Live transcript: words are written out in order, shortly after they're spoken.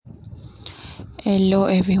Hello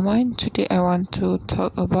everyone, today I want to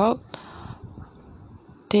talk about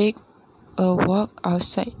take a walk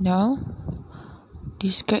outside now.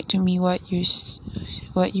 Describe to me what you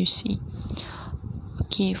see.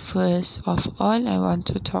 Okay, first of all, I want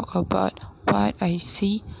to talk about what I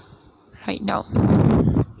see right now.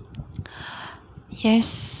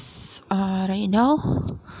 Yes, right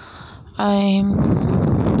now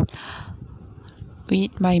I'm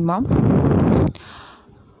with my mom.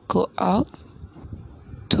 Go out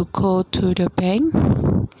to go to the bank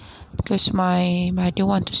because my mother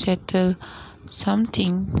want to settle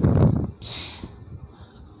something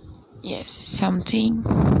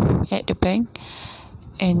at the bank,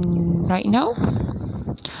 and right now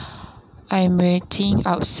I'm waiting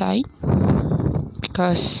outside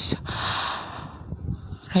because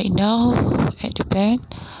right now at the bank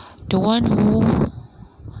the one who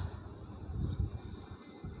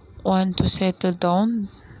want to settle down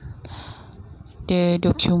the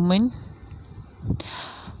document,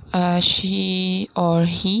 she or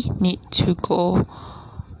he need to go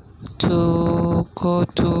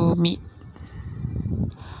to meet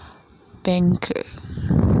banker,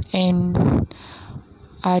 and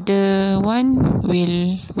other one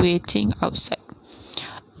will waiting outside.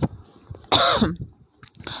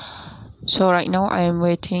 So right now I am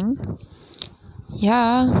waiting.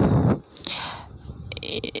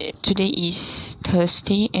 Today is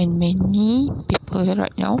Thursday and many people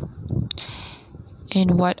right now,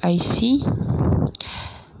 and what I see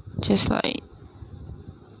just like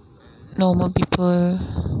normal people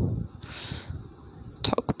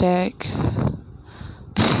talk back.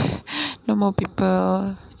 Normal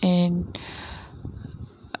people, and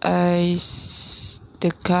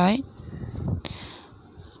the guide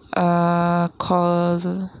call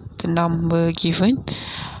the number given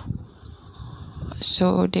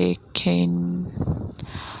so they can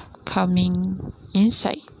coming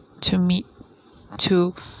inside to meet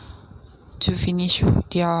to finish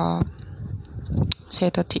their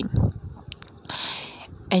settling.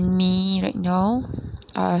 And me right now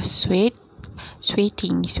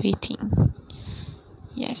sweating.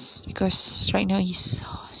 Yes, because right now it's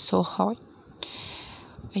so hot.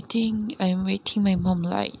 I think I'm waiting my mom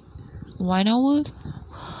like 1 hour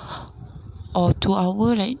or 2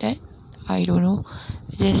 hours like that. I don't know.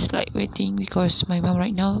 Just like waiting because my mom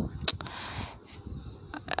right now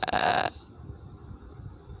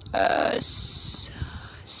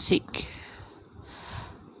sick.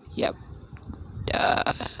 Yep.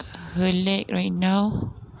 Her leg right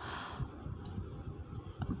now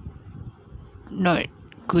not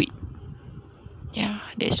good. Yeah,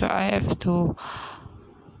 that's why I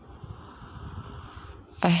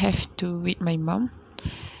have to with my mom.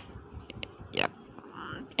 Yeah,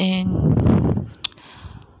 and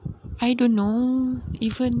I don't know,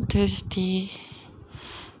 even Thursday,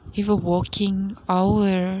 even walking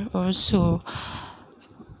hour also,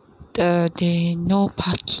 there no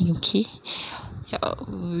parking. Okay, yeah,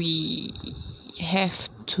 we have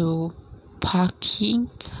to parking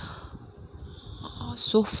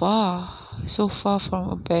so far from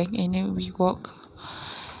a bank, and then we walk,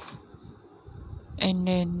 and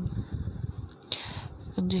then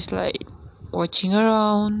I'm just like watching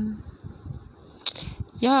around.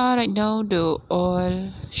 Yeah, right now the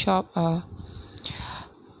all shop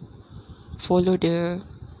follow the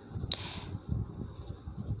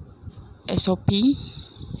SOP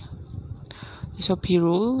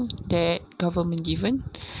rule that government given,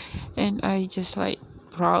 and I just like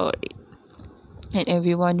proud, and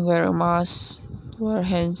everyone wear a mask, wear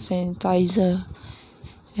hand sanitizer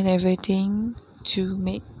and everything to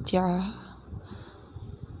make their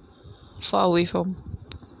far away from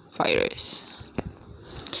virus.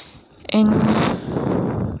 And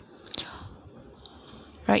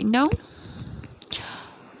right now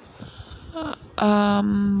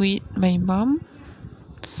with my mom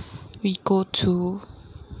we go to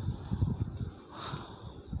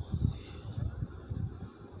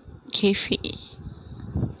cafe.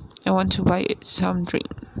 I want to buy some drink.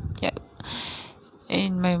 Yeah,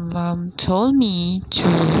 and my mom told me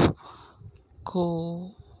to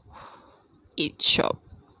go eat shop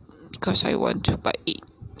because I want to buy it.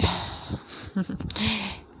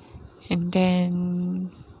 And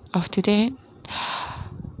then after that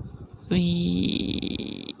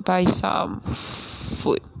we buy some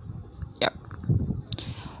food. Yeah,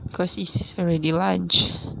 because it's already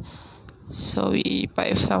lunch, so we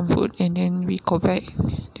buy some food and then we go back.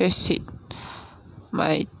 That's it,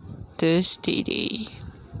 my Thursday day.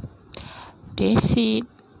 That's it.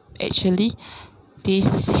 Actually,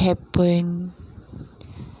 this happened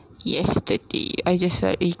yesterday. I just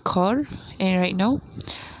recall, and right now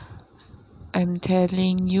I'm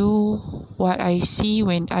telling you what I see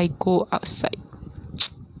when I go outside.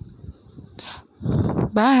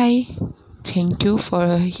 Bye. Thank you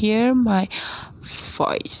for hear my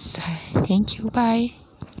voice. Thank you. Bye.